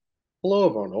Hello,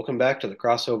 everyone. Welcome back to the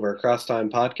Crossover Across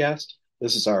Time podcast.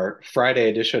 This is our Friday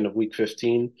edition of Week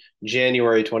 15,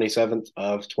 January 27th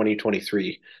of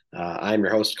 2023. I'm your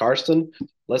host, Karston.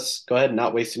 Let's go ahead and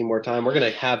not waste any more time. We're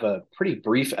going to have a pretty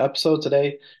brief episode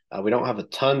today. We don't have a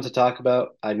ton to talk about.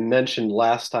 I mentioned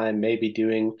last time maybe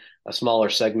doing a smaller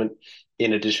segment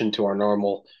in addition to our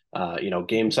normal,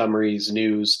 game summaries,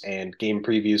 news, and game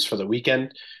previews for the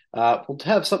weekend. We'll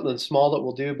have something small that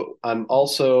we'll do, but I'm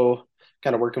also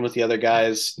kind of working with the other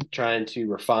guys, trying to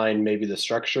refine maybe the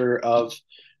structure of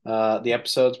the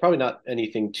episodes. Probably not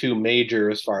anything too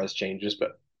major as far as changes,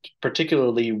 but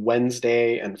particularly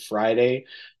Wednesday and Friday,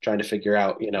 trying to figure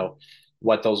out,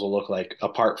 what those will look like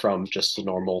apart from just the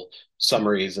normal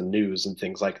summaries and news and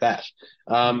things like that.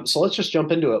 So let's just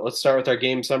jump into it. Let's start with our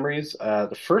game summaries.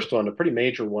 The first one, a pretty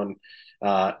major one,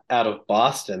 out of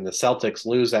Boston. The Celtics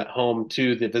lose at home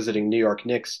to the visiting New York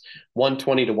Knicks,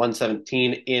 120 to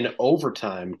 117 in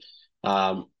overtime.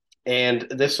 And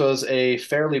this was a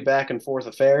fairly back and forth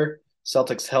affair.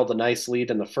 Celtics held a nice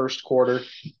lead in the first quarter.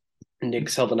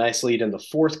 Knicks held a nice lead in the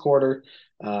fourth quarter.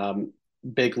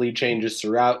 Big lead changes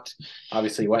throughout.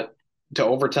 Obviously, went to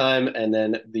overtime, and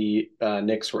then the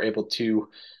Knicks were able to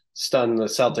stun the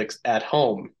Celtics at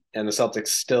home. And the Celtics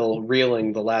still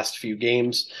reeling the last few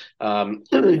games.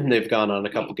 They've gone on a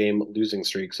couple game losing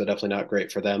streaks, so definitely not great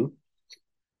for them.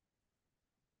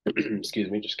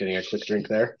 Excuse me, just getting a quick drink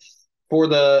there. For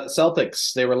the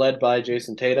Celtics, they were led by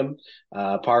Jason Tatum.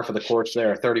 Par for the course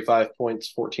there, 35 points,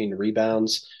 14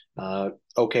 rebounds,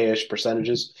 okay-ish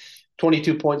percentages.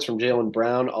 22 points from Jaylen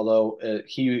Brown, although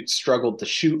he struggled to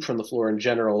shoot from the floor in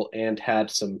general and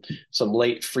had some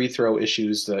late free throw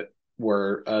issues that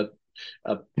were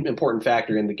an important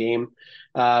factor in the game.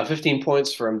 15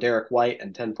 points from Derek White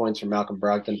and 10 points from Malcolm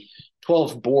Brogdon.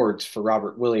 12 boards for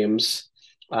Robert Williams.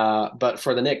 But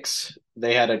for the Knicks,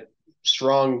 they had a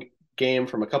strong game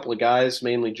from a couple of guys,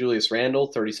 mainly Julius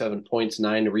Randle, 37 points,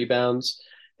 9 rebounds,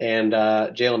 and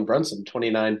Jalen Brunson,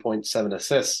 29.7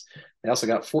 assists. They also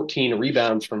got 14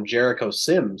 rebounds from Jericho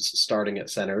Sims starting at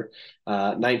center,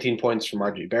 19 points from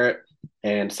RJ Barrett,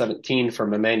 and 17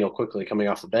 from Emmanuel Quickly coming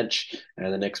off the bench.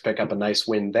 And the Knicks pick up a nice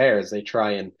win there as they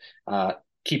try and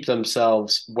keep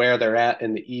themselves where they're at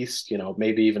in the East,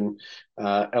 maybe even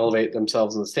elevate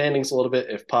themselves in the standings a little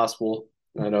bit if possible.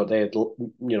 I know they had,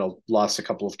 lost a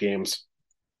couple of games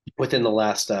within the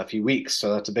last few weeks.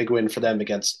 So that's a big win for them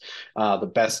against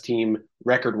the best team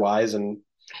record wise. And,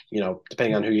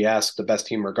 depending on who you ask, the best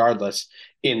team regardless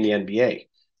in the NBA.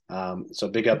 So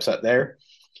big upset there.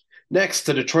 Next,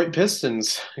 the Detroit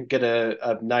Pistons get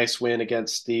a nice win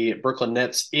against the Brooklyn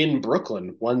Nets in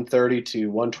Brooklyn, 130 to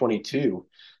 122.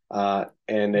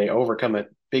 And they overcome a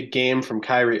big game from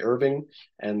Kyrie Irving.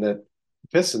 And the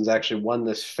Pistons actually won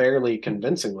this fairly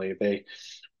convincingly. They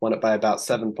won it by about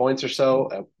 7 points or so.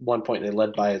 At one point, they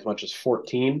led by as much as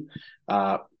 14.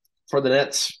 For the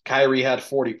Nets, Kyrie had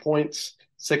 40 points,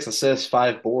 6 assists,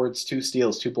 5 boards, 2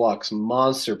 steals, 2 blocks.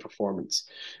 Monster performance.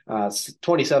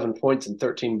 27 points and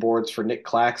 13 boards for Nick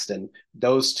Claxton.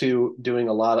 Those two doing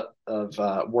a lot of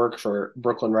work for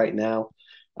Brooklyn right now.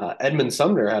 Edmund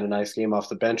Sumner had a nice game off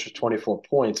the bench with 24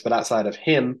 points, but outside of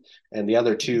him and the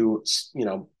other two,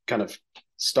 kind of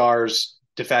stars,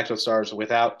 de facto stars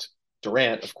without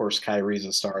Durant, of course, Kyrie's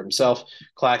a star himself.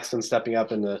 Claxton stepping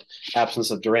up in the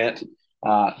absence of Durant.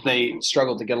 They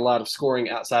struggled to get a lot of scoring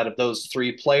outside of those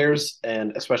three players,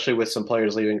 and especially with some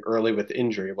players leaving early with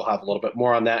injury. We'll have a little bit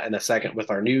more on that in a second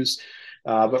with our news.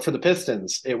 But for the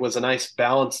Pistons, it was a nice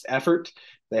balanced effort.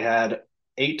 They had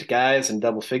 8 guys in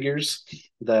double figures,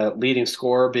 the leading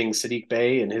scorer being Sadiq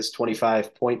Bey and his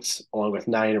 25 points, along with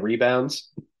 9 rebounds.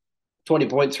 20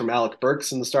 points from Alec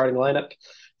Burks in the starting lineup,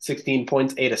 16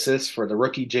 points, 8 assists for the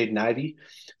rookie Jaden Ivey,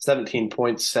 17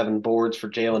 points, 7 boards for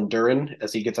Jalen Duren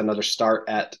as he gets another start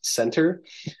at center.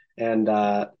 And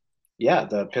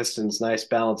the Pistons' nice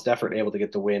balanced effort, able to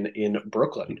get the win in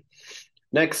Brooklyn.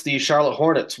 Next, the Charlotte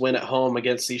Hornets win at home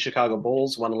against the Chicago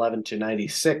Bulls, 111 to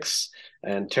 96.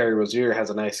 And Terry Rozier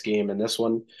has a nice game in this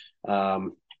one.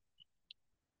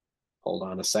 Hold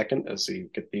on a second as we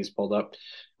get these pulled up.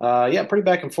 Pretty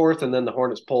back and forth, and then the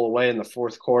Hornets pull away in the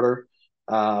fourth quarter.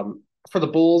 For the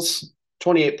Bulls,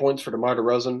 28 points for DeMar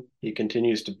DeRozan. He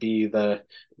continues to be the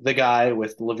guy,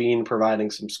 with Levine providing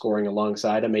some scoring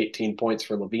alongside him. 18 points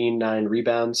for Levine, 9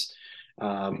 rebounds.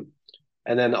 And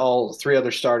then all 3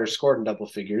 other starters scored in double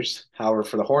figures. However,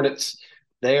 for the Hornets,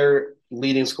 their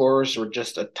leading scorers were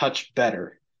just a touch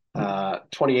better.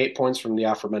 28 points from the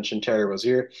aforementioned Terry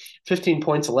Rozier, 15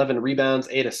 points, 11 rebounds,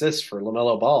 8 assists for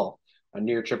LaMelo Ball, a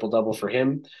near triple-double for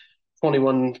him,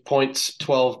 21 points,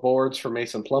 12 boards for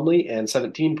Mason Plumlee, and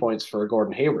 17 points for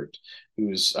Gordon Hayward,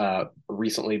 who's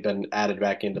recently been added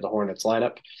back into the Hornets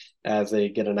lineup as they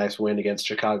get a nice win against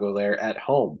Chicago there at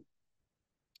home.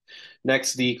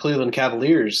 Next, the Cleveland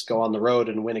Cavaliers go on the road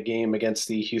and win a game against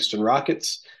the Houston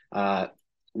Rockets.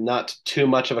 Not too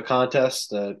much of a contest.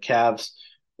 The Cavs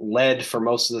led for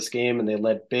most of this game, and they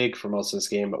led big for most of this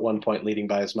game, at one point leading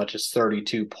by as much as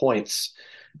 32 points.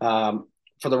 For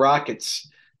the Rockets,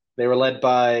 they were led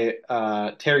by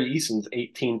Terry Eason's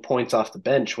 18 points off the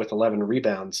bench with 11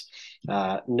 rebounds.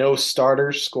 No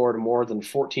starters scored more than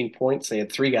 14 points. They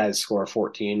had three guys score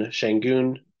 14,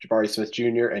 Şengün, Jabari Smith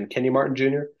Jr., and Kenny Martin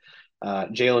Jr.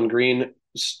 Jalen Green,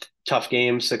 tough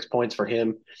game, 6 points for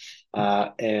him.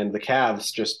 And the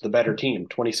Cavs, just the better team.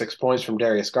 26 points from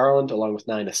Darius Garland, along with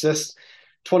 9 assists.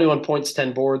 21 points,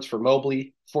 10 boards for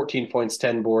Mobley. 14 points,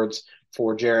 10 boards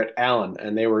for Jarrett Allen.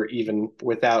 And they were even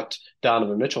without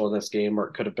Donovan Mitchell in this game, or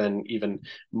it could have been even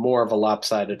more of a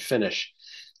lopsided finish.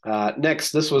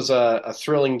 Next, this was a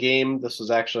thrilling game. This was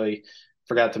actually,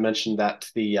 forgot to mention that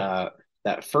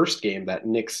that first game, that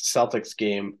Knicks-Celtics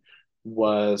game,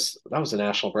 was a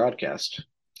national broadcast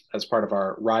as part of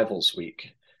our Rivals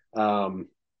Week. Let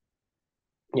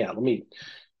me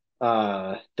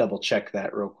double check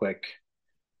that real quick.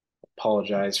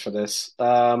 Apologize for this.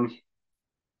 I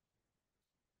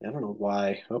don't know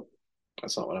why. Oh,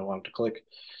 that's not what I wanted to click.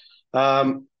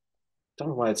 Don't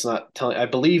know why it's not telling. I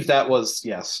believe that was,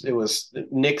 yes, it was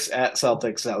Knicks at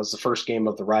Celtics. That was the first game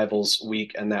of the Rivals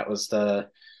Week, and that was the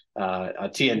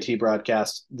TNT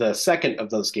broadcast. The second of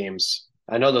those games,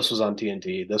 I know this was on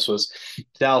TNT. This was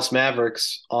Dallas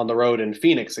Mavericks on the road in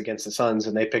Phoenix against the Suns,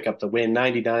 and they pick up the win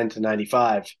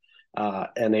 99-95.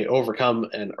 And they overcome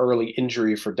an early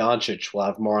injury for Doncic. We'll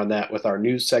have more on that with our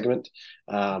news segment.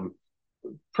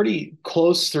 Pretty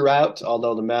close throughout,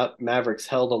 although the Mavericks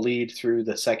held a lead through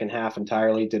the second half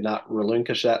entirely, did not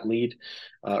relinquish that lead.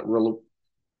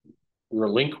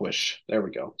 Relinquish. There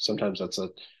we go. Sometimes that's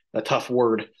a tough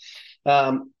word.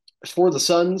 For the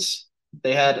Suns,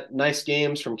 they had nice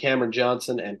games from Cameron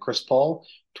Johnson and Chris Paul,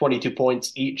 22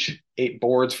 points each, 8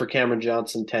 boards for Cameron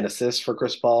Johnson, 10 assists for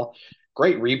Chris Paul.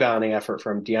 Great rebounding effort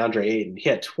from DeAndre Ayton. He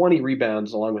had 20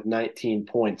 rebounds along with 19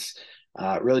 points.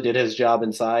 Really did his job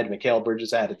inside. Mikal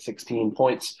Bridges added 16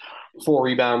 points, 4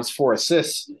 rebounds, 4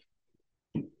 assists.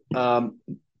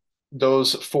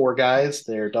 Those 4 guys,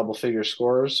 they're double-figure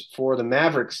scorers. For the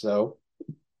Mavericks, though,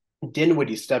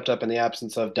 Dinwiddie stepped up in the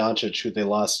absence of Doncic, who they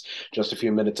lost just a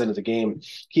few minutes into the game.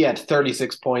 He had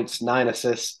 36 points, 9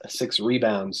 assists, 6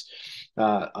 rebounds,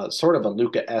 sort of a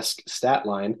Luka-esque stat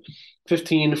line.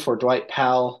 15 for Dwight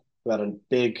Powell, who had a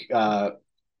big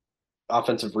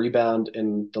offensive rebound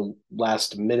in the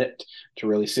last minute to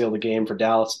really seal the game for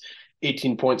Dallas.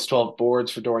 18 points, 12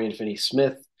 boards for Dorian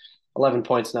Finney-Smith. 11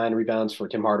 points, 9 rebounds for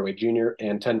Tim Hardaway Jr.,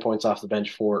 and 10 points off the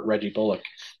bench for Reggie Bullock.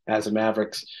 As the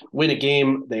Mavericks win a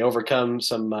game, they overcome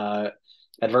some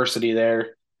adversity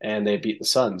there, and they beat the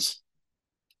Suns.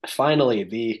 Finally,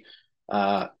 the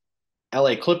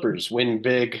LA Clippers win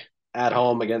big at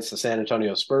home against the San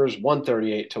Antonio Spurs,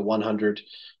 138-100.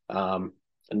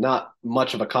 Not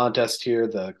much of a contest here.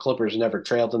 The Clippers never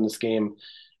trailed in this game,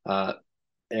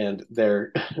 and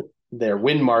their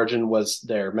win margin was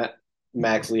their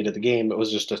max lead of the game. It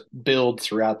was just a build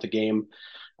throughout the game.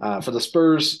 For the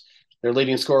Spurs, their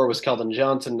leading scorer was Keldon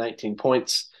Johnson, 19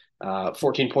 points,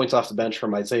 14 points off the bench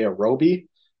from Isaiah Roby,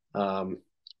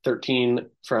 13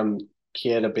 from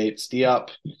Keita Bates-Diop,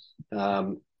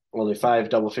 only 5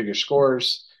 double-figure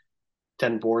scores,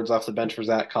 10 boards off the bench for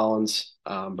Zach Collins.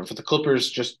 But for the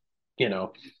Clippers, just,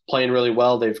 playing really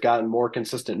well. They've gotten more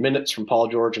consistent minutes from Paul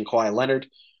George and Kawhi Leonard.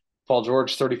 Paul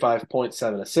George, 35 points,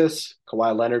 7 assists.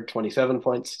 Kawhi Leonard, 27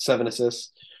 points, 7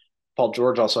 assists. Paul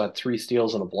George also had 3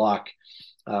 steals and a block.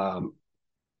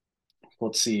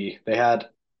 Let's see. They had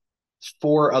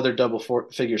 4 other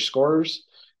double-figure scorers.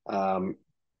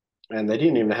 And they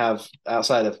didn't even have,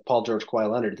 outside of Paul George,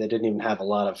 Kawhi Leonard, they didn't even have a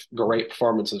lot of great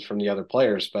performances from the other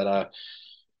players. But,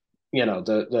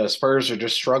 the Spurs are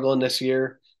just struggling this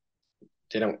year.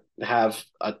 They don't have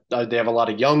they have a lot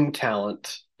of young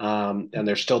talent, and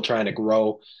they're still trying to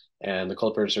grow. And the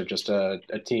Clippers are just a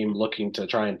team looking to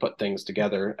try and put things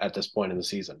together at this point in the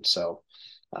season. So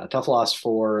tough loss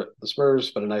for the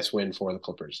Spurs, but a nice win for the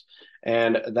Clippers.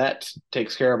 And that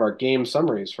takes care of our game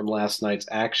summaries from last night's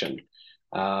action.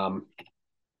 Let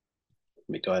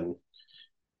me go ahead and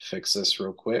fix this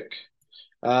real quick.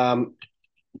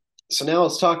 So now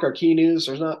let's talk our key news.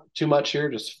 There's not too much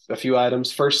here, just a few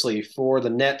items. Firstly, for the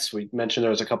Nets, we mentioned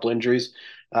there was a couple injuries.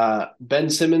 Ben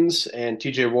Simmons and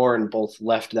TJ Warren both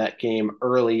left that game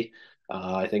early,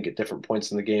 I think at different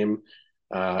points in the game.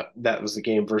 That was the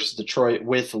game versus Detroit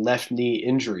with left knee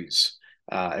injuries.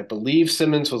 I believe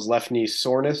Simmons was left knee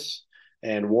soreness,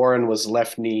 and Warren was a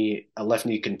left knee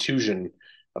contusion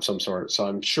of some sort. So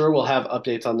I'm sure we'll have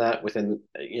updates on that within,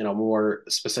 more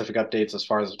specific updates as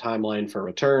far as the timeline for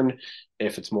return,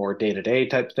 if it's more day to day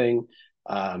type thing.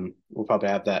 We'll probably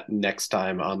have that next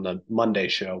time on the Monday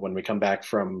show when we come back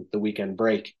from the weekend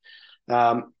break.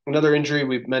 Another injury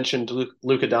we've mentioned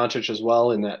Luka Doncic as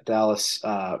well in that Dallas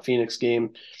Phoenix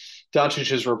game.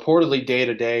 Doncic is reportedly day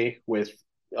to day with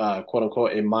quote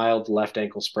unquote a mild left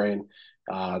ankle sprain.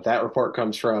 That report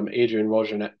comes from Adrian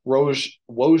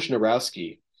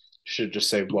Wojnarowski. Should just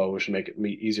say Woj, make it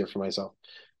easier for myself,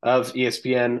 of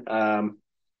ESPN.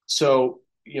 So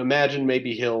you imagine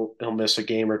maybe he'll miss a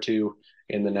game or two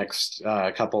in the next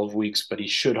couple of weeks, but he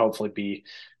should hopefully be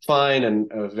fine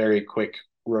and a very quick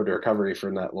road to recovery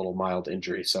from that little mild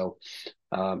injury. So,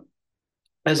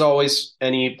 as always,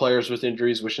 any players with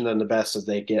injuries, wishing them the best as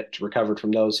they get recovered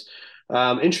from those.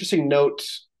 Interesting note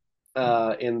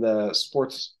in the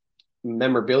sports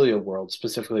memorabilia world,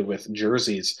 specifically with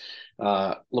jerseys.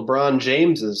 LeBron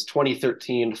James's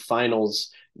 2013 Finals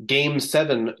Game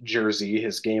 7 jersey,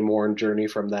 his game worn journey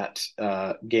from that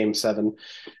Game 7,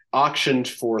 auctioned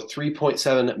for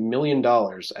 $3.7 million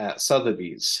at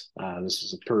Sotheby's. This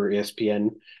is a per ESPN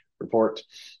report.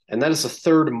 And that is the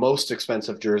third most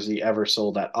expensive jersey ever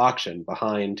sold at auction,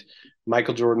 behind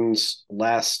Michael Jordan's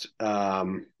last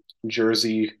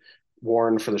jersey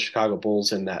worn for the Chicago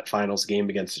Bulls in that finals game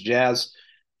against the Jazz,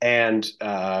 and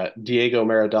Diego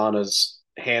Maradona's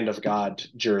Hand of God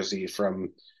jersey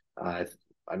from, I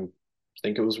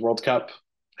think it was World Cup.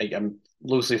 I'm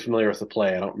loosely familiar with the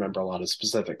play. I don't remember a lot of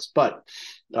specifics, but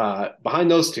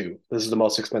behind those two, this is the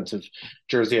most expensive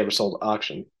jersey ever sold at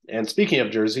auction. And speaking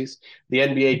of jerseys, the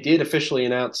NBA did officially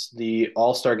announce the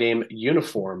All-Star Game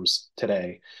uniforms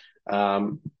today.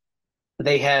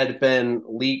 They had been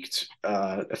leaked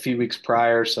a few weeks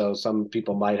prior, so some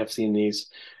people might have seen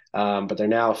these, but they're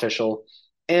now official.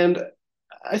 And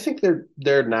I think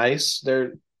they're nice.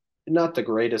 They're not the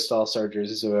greatest All-Star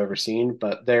jerseys I've ever seen,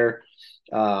 but they're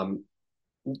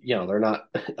they're not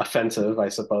offensive, I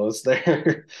suppose.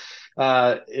 They're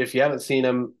if you haven't seen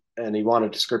them and you want a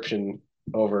description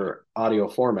over audio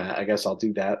format, I guess I'll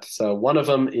do that. So one of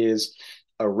them is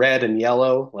a red and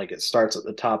yellow, like it starts at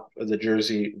the top of the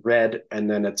jersey red, and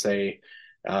then it's a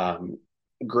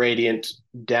gradient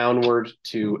downward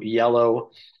to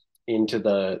yellow into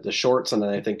the shorts, and then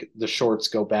I think the shorts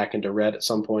go back into red at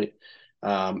some point.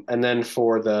 And then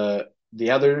for the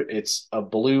other, it's a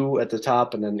blue at the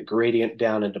top and then the gradient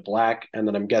down into black, and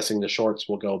then I'm guessing the shorts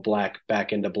will go black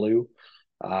back into blue.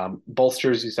 Both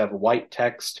jerseys have white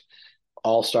text,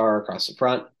 All-Star across the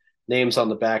front, names on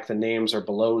the back. The names are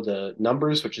below the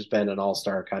numbers, which has been an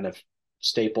All-Star kind of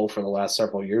staple for the last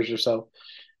several years or so.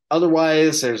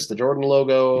 Otherwise, there's the Jordan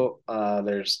logo.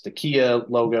 There's the Kia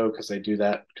logo, because they do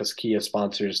that because Kia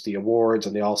sponsors the awards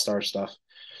and the All-Star stuff.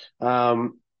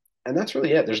 And that's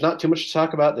really it. There's not too much to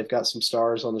talk about. They've got some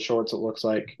stars on the shorts, it looks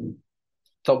like.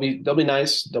 They'll be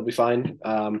nice. They'll be fine.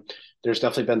 There's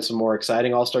definitely been some more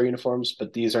exciting All-Star uniforms,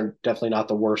 but these are definitely not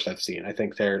the worst I've seen. I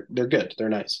think they're good. They're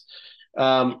nice.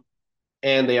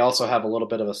 And they also have a little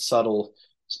bit of a subtle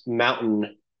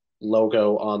mountain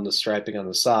logo on the striping on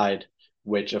the side,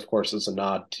 which of course is a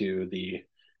nod to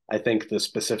I think the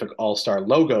specific All-Star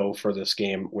logo for this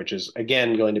game, which is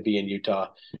again going to be in Utah,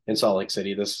 in Salt Lake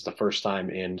City. This is the first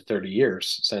time in 30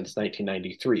 years since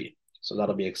 1993. So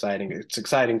that'll be exciting. It's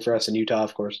exciting for us in Utah,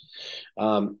 of course.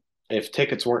 If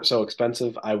tickets weren't so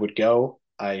expensive, I would go.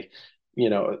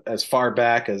 As far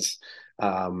back as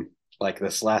like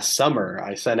this last summer,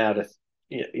 I sent out a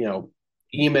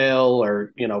email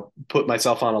or put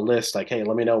myself on a list like, hey,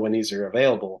 let me know when these are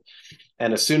available.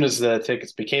 And as soon as the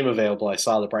tickets became available, I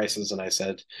saw the prices and I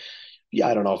said, yeah,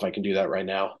 I don't know if I can do that right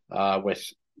now with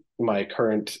my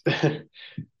current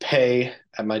pay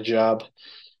at my job.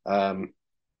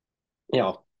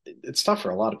 It's tough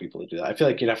for a lot of people to do that. I feel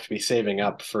like you'd have to be saving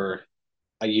up for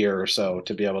a year or so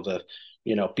to be able to,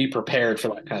 be prepared for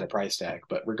that kind of price tag.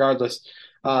 But regardless,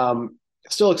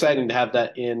 still exciting to have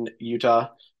that in Utah.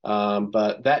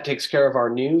 But that takes care of our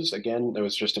news. Again, there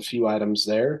was just a few items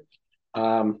there.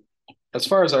 As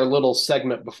far as our little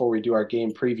segment before we do our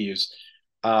game previews,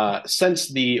 since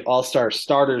the All-Star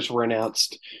starters were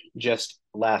announced just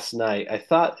last night, I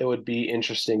thought it would be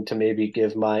interesting to maybe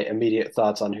give my immediate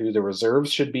thoughts on who the reserves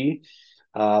should be.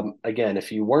 Again,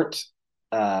 if you weren't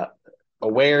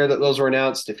aware that those were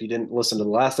announced, if you didn't listen to the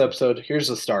last episode, here's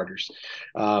the starters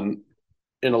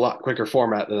in a lot quicker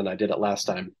format than I did it last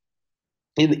time.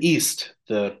 In the East,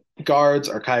 the guards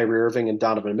are Kyrie Irving and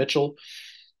Donovan Mitchell.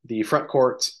 The front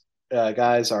court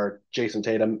guys are Jason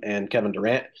Tatum and Kevin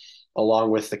Durant.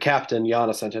 along with the captain,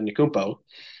 Giannis Antetokounmpo.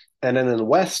 And then in the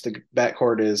West, the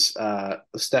backcourt is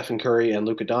Stephen Curry and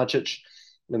Luka Doncic.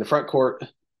 In the front court,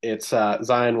 it's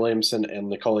Zion Williamson and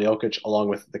Nikola Jokic, along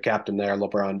with the captain there,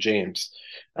 LeBron James.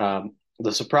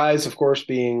 The surprise, of course,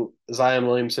 being Zion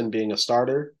Williamson being a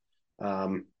starter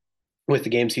with the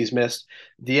games he's missed.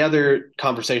 The other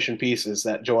conversation piece is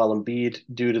that Joel Embiid,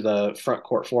 due to the front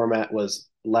court format, was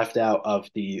left out of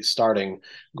the starting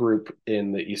group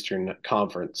in the Eastern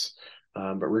Conference.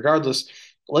 But regardless,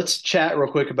 let's chat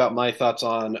real quick about my thoughts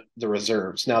on the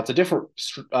reserves. Now, it's a different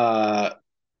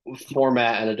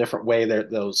format and a different way that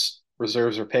those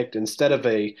reserves are picked. Instead of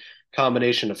a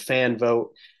combination of fan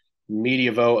vote,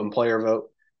 media vote, and player vote,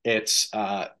 it's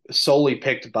solely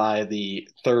picked by the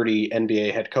 30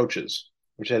 NBA head coaches,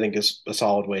 which I think is a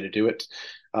solid way to do it.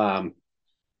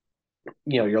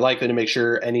 You're likely to make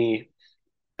sure any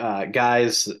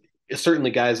guys,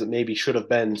 certainly guys that maybe should have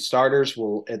been starters,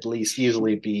 will at least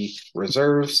easily be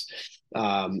reserves.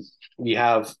 You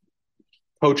have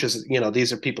coaches,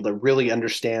 these are people that really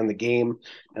understand the game,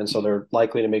 and so they're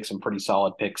likely to make some pretty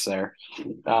solid picks there.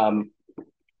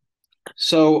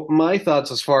 So my thoughts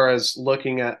as far as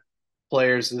looking at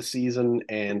players this season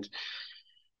and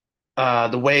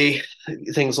the way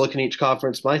things look in each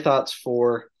conference, my thoughts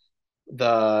for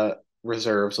the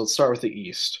reserves. Let's start with the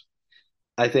East.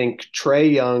 I think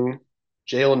Trae Young,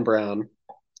 Jaylen Brown,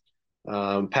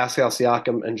 Pascal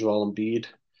Siakam, and Joel Embiid.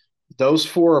 Those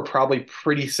four are probably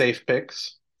pretty safe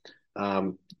picks.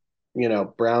 Brown's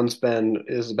has been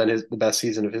the best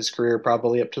season of his career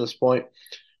probably up to this point.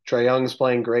 Trae Young's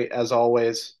playing great as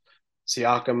always.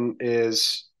 Siakam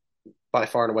is by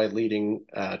far and away leading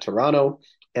Toronto.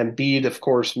 Embiid, of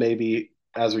course, maybe,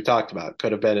 as we talked about,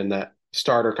 could have been in that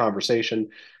starter conversation.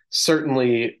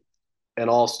 Certainly an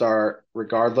all-star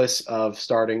regardless of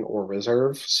starting or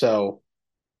reserve. So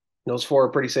those four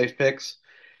are pretty safe picks.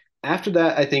 After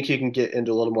that, I think you can get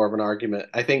into a little more of an argument.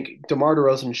 I think DeMar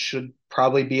DeRozan should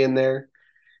probably be in there.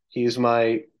 He's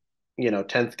my,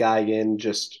 10th guy in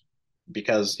just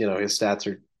because, his stats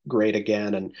are great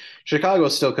again. And Chicago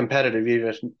is still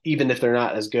competitive, even if they're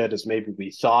not as good as maybe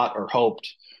we thought or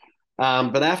hoped.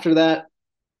 But after that,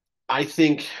 I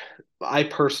think I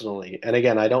personally, and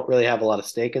again, I don't really have a lot of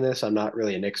stake in this. I'm not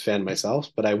really a Knicks fan myself,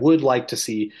 but I would like to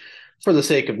see, for the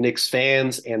sake of Knicks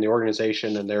fans and the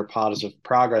organization and their positive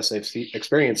progress they've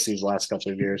experienced these last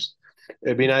couple of years,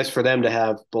 it'd be nice for them to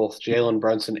have both Jalen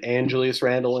Brunson and Julius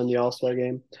Randle in the All-Star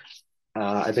game.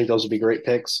 I think those would be great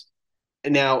picks.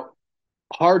 And now,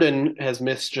 Harden has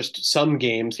missed just some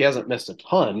games. He hasn't missed a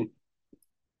ton.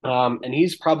 And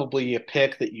he's probably a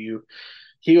pick that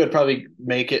he would probably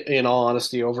make it, in all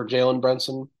honesty, over Jalen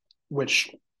Brunson, which,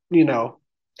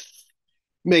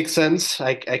 makes sense.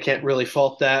 I can't really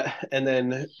fault that. And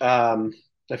then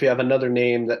if you have another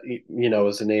name that,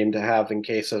 is a name to have in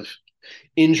case of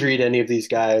injury to any of these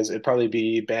guys, it'd probably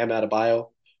be Bam Adebayo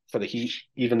for the Heat,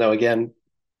 even though, again,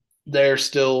 they're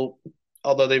still,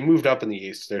 although they moved up in the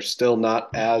East, they're still not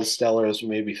as stellar as we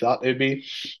maybe thought they'd be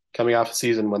coming off a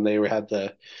season when they had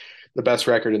the best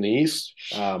record in the East.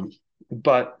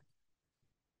 But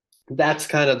that's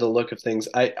kind of the look of things.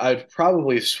 I'd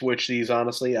probably switch these,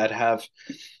 honestly. I'd have,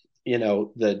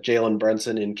 the Jalen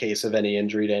Brunson in case of any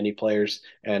injury to any players,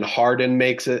 and Harden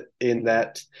makes it in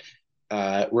that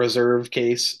reserve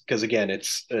case. Because again,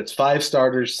 it's 5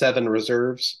 starters, 7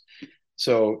 reserves.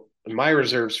 So my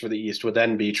reserves for the East would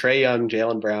then be Trae Young,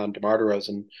 Jaylen Brown, DeMar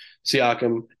DeRozan,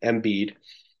 Siakam, Embiid,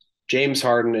 James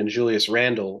Harden, and Julius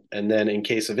Randle. And then in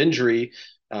case of injury,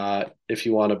 if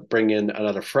you want to bring in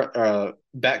another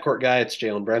backcourt guy, it's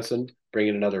Jalen Brunson. Bring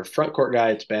in another front court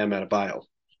guy, it's Bam Adebayo.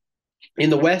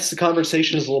 In the West, the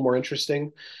conversation is a little more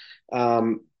interesting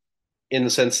in the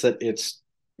sense that it's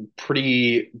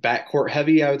pretty backcourt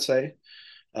heavy, I would say.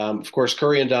 Of course,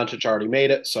 Curry and Doncic already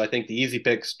made it, so I think the easy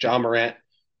picks, John Morant,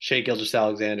 Shai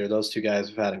Gilgeous-Alexander, those two guys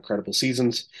have had incredible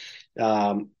seasons.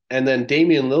 And then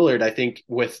Damian Lillard, I think,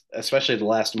 with especially the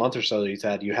last month or so that he's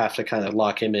had, you have to kind of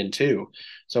lock him in too.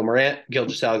 So Morant,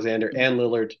 Gilgeous-Alexander, and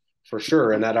Lillard for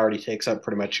sure, and that already takes up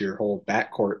pretty much your whole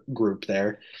backcourt group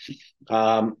there.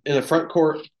 In the front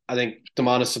court, I think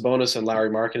Domantas Sabonis and Lauri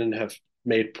Markkanen have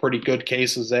made pretty good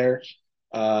cases there.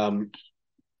 And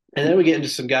then we get into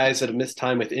some guys that have missed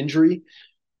time with injury.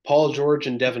 Paul George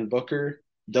and Devin Booker,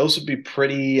 those would be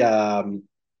pretty, good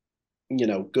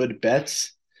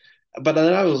bets. But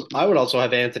then I would also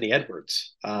have Anthony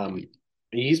Edwards.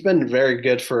 He's been very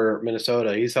good for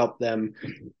Minnesota. He's helped them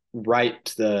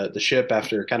right the ship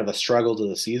after kind of a struggle to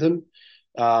the season.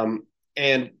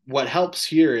 And what helps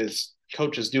here is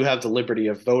coaches do have the liberty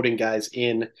of voting guys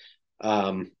in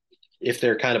if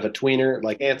they're kind of a tweener,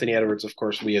 like Anthony Edwards, of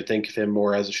course, we would think of him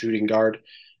more as a shooting guard,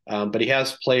 but he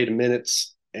has played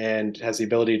minutes and has the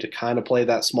ability to kind of play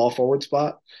that small forward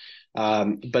spot.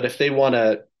 But if they want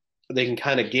to, they can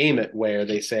kind of game it where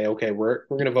they say, okay, we're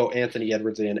going to vote Anthony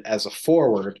Edwards in as a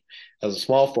forward, as a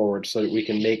small forward, so that we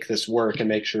can make this work and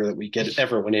make sure that we get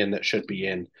everyone in that should be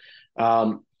in.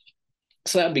 Um,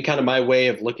 so that'd be kind of my way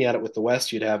of looking at it with the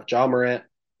West. You'd have Ja Morant,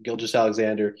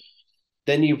 Gilgeous-Alexander.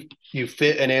 Then you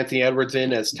fit an Anthony Edwards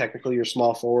in as technically your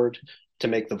small forward to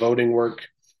make the voting work.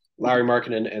 Larry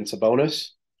Markkinen and Sabonis,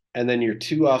 and then your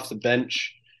two off the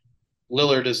bench.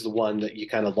 Lillard is the one that you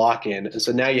kind of lock in, and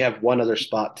so now you have one other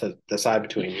spot to decide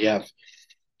between. You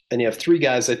have three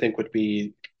guys I think would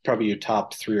be probably your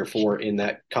top three or four in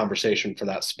that conversation for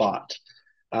that spot.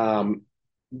 Um,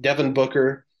 Devin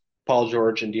Booker, Paul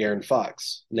George, and De'Aaron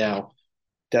Fox. Now,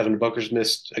 Devin Booker's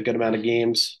missed a good amount of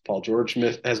games. Paul George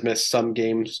has missed some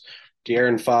games.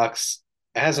 De'Aaron Fox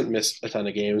hasn't missed a ton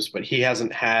of games, but he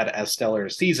hasn't had as stellar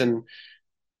a season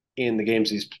in the games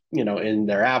he's, in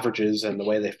their averages and the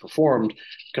way they've performed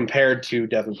compared to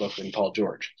Devin Booker and Paul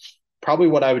George. Probably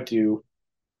what I would do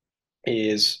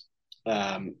is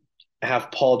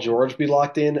have Paul George be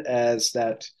locked in as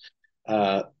that,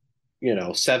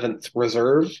 seventh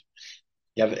reserve.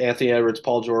 You have Anthony Edwards,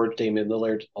 Paul George, Damian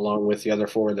Lillard, along with the other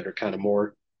four that are kind of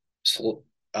more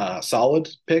solid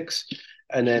picks.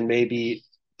 And then maybe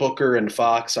Booker and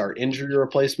Fox are injury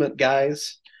replacement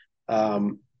guys.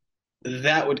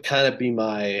 That would kind of be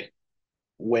my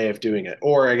way of doing it.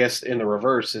 Or I guess in the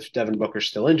reverse, if Devin Booker's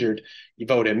still injured, you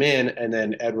vote him in, and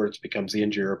then Edwards becomes the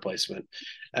injury replacement.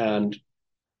 And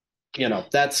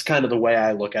that's kind of the way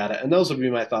I look at it. And those would be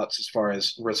my thoughts as far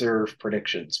as reserve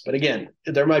predictions. But again,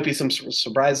 there might be some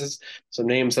surprises, some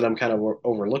names that I'm kind of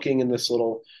overlooking in this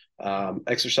little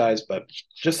exercise, but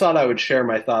just thought I would share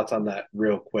my thoughts on that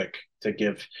real quick to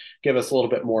give us a little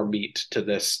bit more meat to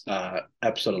this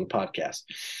episode of the podcast.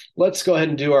 Let's go ahead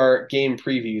and do our game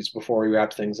previews before we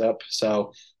wrap things up.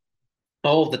 So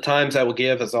all of the times I will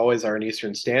give, as always, are in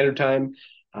Eastern Standard Time.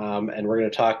 And we're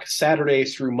going to talk Saturday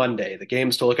through Monday, the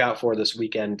games to look out for this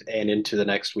weekend and into the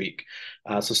next week.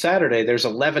 So Saturday, there's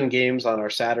 11 games on our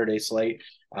Saturday slate.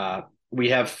 We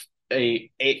have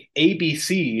a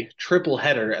ABC triple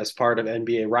header as part of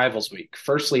NBA Rivals Week.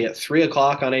 Firstly, at 3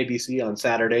 o'clock on ABC on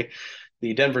Saturday,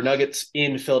 the Denver Nuggets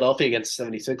in Philadelphia against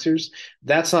 76ers.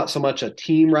 That's not so much a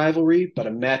team rivalry, but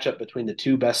a matchup between the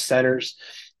two best centers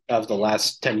of the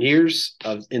last 10 years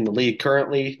in the league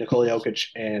currently, Nikola Jokic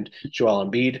and Joel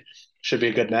Embiid. Should be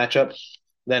a good matchup.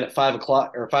 Then at 5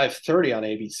 o'clock or 5:30 on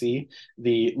ABC,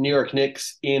 the New York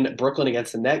Knicks in Brooklyn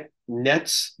against the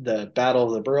Nets, the battle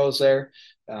of the boroughs there.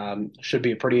 Should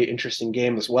be a pretty interesting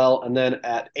game as well. And then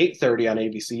at 8:30 on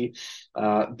ABC,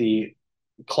 the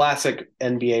classic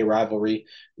NBA rivalry,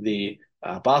 the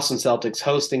Boston Celtics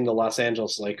hosting the Los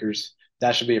Angeles Lakers.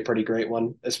 That should be a pretty great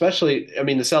one, especially, I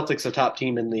mean, the Celtics are the top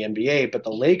team in the NBA, but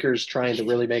the Lakers trying to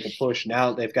really make a push now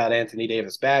that they've got Anthony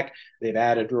Davis back. They've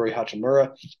added Rui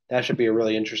Hachimura. That should be a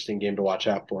really interesting game to watch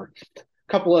out for. A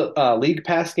couple of League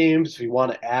Pass games if you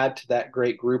want to add to that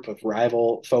great group of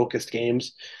rival-focused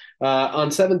games. On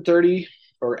 7:30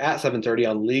 or at 7:30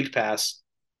 on League Pass,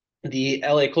 the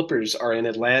LA Clippers are in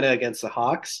Atlanta against the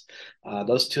Hawks.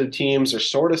 Those two teams are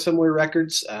sort of similar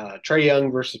records. Trae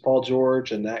Young versus Paul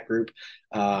George and that group.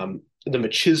 The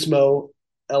machismo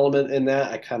element in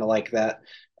that, I kind of like that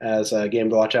as a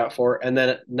game to watch out for. And then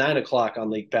at 9 o'clock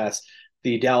on League Pass,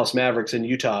 the Dallas Mavericks in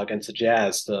Utah against the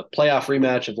Jazz. The playoff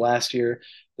rematch of last year.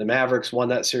 The Mavericks won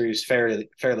that series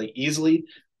fairly easily,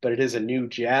 but it is a new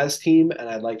Jazz team, and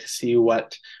I'd like to see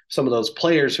what some of those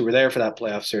players who were there for that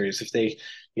playoff series, if they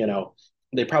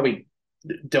they probably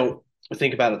don't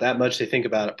think about it that much. They think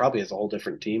about it probably as a whole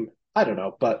different team. I don't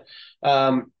know. But,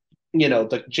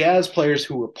 the Jazz players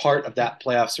who were part of that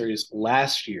playoff series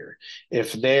last year,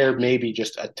 if they're maybe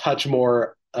just a touch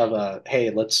more of a, hey,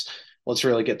 let's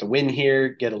really get the win here,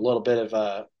 get a little bit of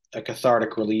a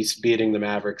cathartic release beating the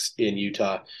Mavericks in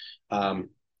Utah.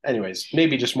 Anyways,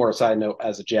 maybe just more a side note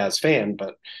as a Jazz fan,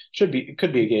 but it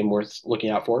could be a game worth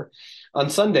looking out for. On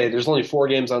Sunday, there's only 4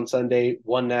 games on Sunday,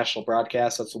 one national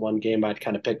broadcast. That's the one game I'd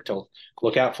kind of pick to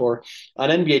look out for. On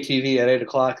NBA TV at 8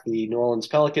 o'clock, the New Orleans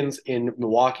Pelicans in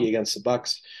Milwaukee against the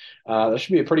Bucks. That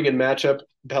should be a pretty good matchup.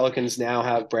 Pelicans now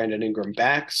have Brandon Ingram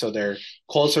back, so they're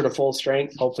closer to full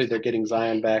strength. Hopefully they're getting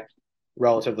Zion back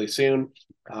relatively soon.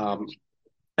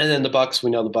 And then the Bucks,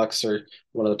 we know the Bucks are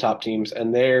one of the top teams,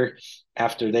 and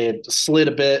after they had slid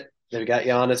a bit, they've got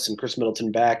Giannis and Chris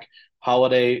Middleton back.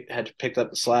 Holiday had picked up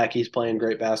the slack. He's playing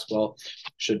great basketball.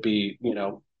 Should be,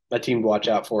 a team to watch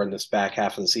out for in this back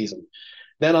half of the season.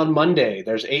 Then on Monday,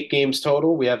 there's 8 games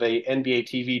total. We have a NBA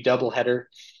TV doubleheader.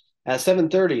 At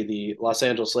 7:30, the Los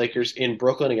Angeles Lakers in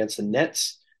Brooklyn against the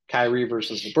Nets. Kyrie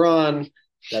versus LeBron.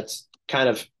 That's kind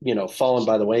of, fallen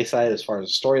by the wayside as far as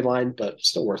the storyline, but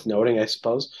still worth noting, I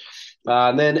suppose.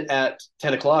 And then at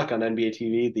 10 o'clock on NBA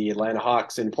TV, the Atlanta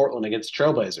Hawks in Portland against the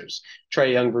Trailblazers.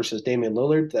 Trae Young versus Damian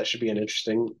Lillard. That should be an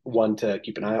interesting one to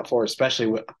keep an eye out for, especially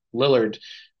with Lillard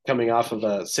coming off of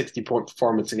a 60-point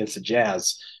performance against the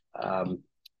Jazz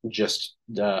just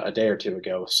a day or two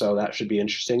ago. So that should be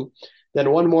interesting.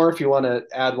 Then one more, if you want to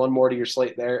add one more to your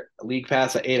slate there, League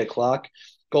Pass at 8 o'clock.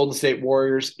 Golden State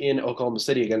Warriors in Oklahoma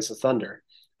City against the Thunder.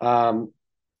 I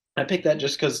picked that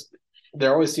just because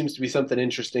there always seems to be something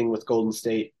interesting with Golden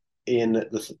State in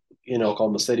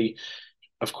Oklahoma City.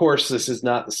 Of course, this is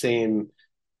not the same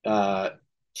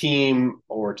team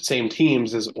or same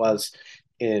teams as it was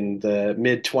in the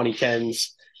mid 2010s.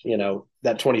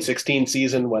 That 2016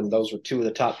 season when those were two of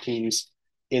the top teams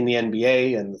in the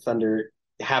NBA, and the Thunder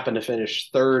happened to finish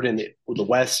third in the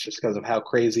West just because of how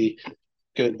crazy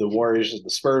good the Warriors and the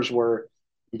Spurs were.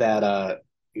 That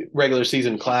regular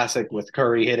season classic with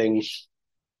Curry hitting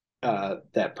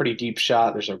that pretty deep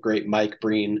shot. There's a great Mike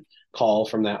Breen call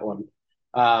from that one.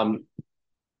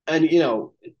 And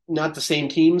not the same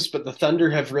teams, but the Thunder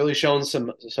have really shown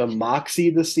some moxie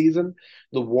this season.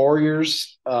 The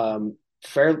Warriors,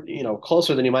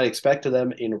 closer than you might expect to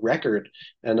them in record,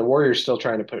 and the Warriors still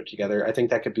trying to put it together. I think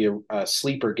that could be a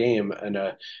sleeper game and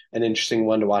an interesting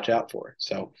one to watch out for.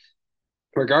 So,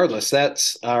 regardless,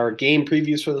 that's our game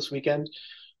previews for this weekend.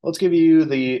 Let's give you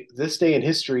the This Day in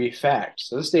History fact.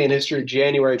 So, this day in history,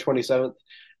 January 27th,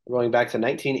 going back to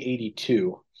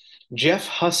 1982. Jeff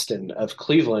Huston of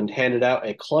Cleveland handed out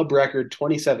a club record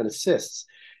 27 assists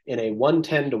in a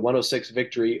 110-106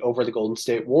 victory over the Golden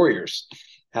State Warriors.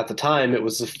 At the time, it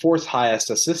was the fourth highest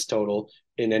assist total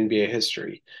in NBA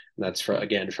history. And that's from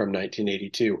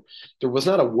 1982. There was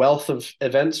not a wealth of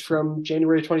events from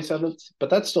January 27th, but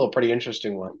that's still a pretty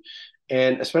interesting one.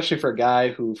 And especially for a guy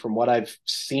who, from what I've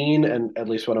seen and at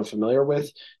least what I'm familiar with,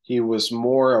 he was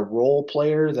more a role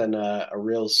player than a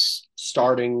real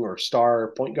starting or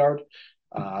star point guard.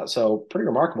 So pretty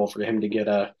remarkable for him to get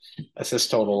a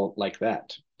assist total like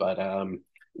that. But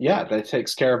that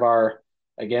takes care of our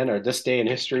This Day in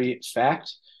History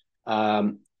fact.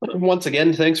 Once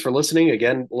again, thanks for listening.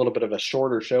 Again, a little bit of a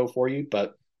shorter show for you,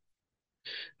 but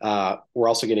we're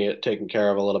also getting it taken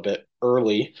care of a little bit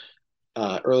earlier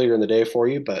in the day for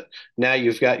you. But now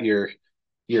you've got your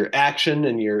action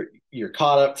and you're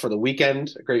caught up for the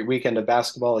weekend. A great weekend of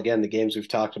basketball. Again, the games we've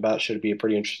talked about should be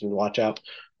pretty interesting to watch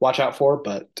out for.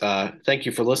 But thank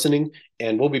you for listening,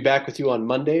 and we'll be back with you on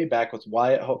Monday, back with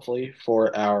Wyatt hopefully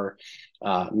for our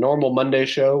normal Monday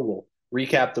show. We'll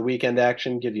recap the weekend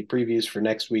action, give you previews for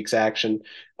next week's action,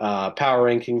 power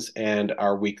rankings, and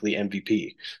our weekly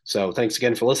MVP. So thanks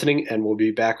again for listening, and we'll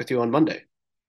be back with you on Monday.